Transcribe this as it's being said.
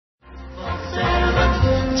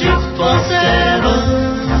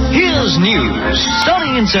Christmas news.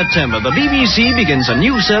 Starting in September, the BBC begins a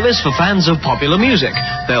new service for fans of popular music.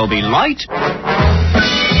 There'll be light,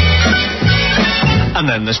 and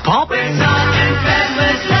then there's pop, and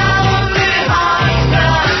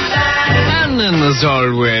then there's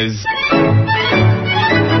always...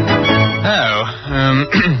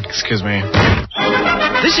 excuse me.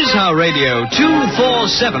 This is how Radio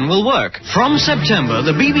 247 will work. From September,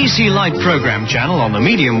 the BBC Light programme channel on the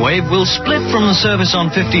medium wave will split from the service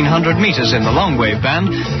on 1500 metres in the long wave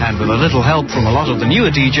band, and with a little help from a lot of the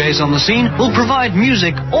newer DJs on the scene, will provide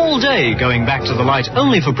music all day, going back to the light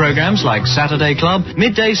only for programmes like Saturday Club,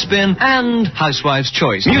 Midday Spin, and Housewife's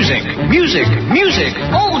Choice. Music, music, music,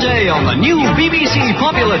 all day on the new BBC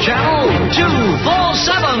Popular Channel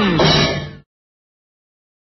 247.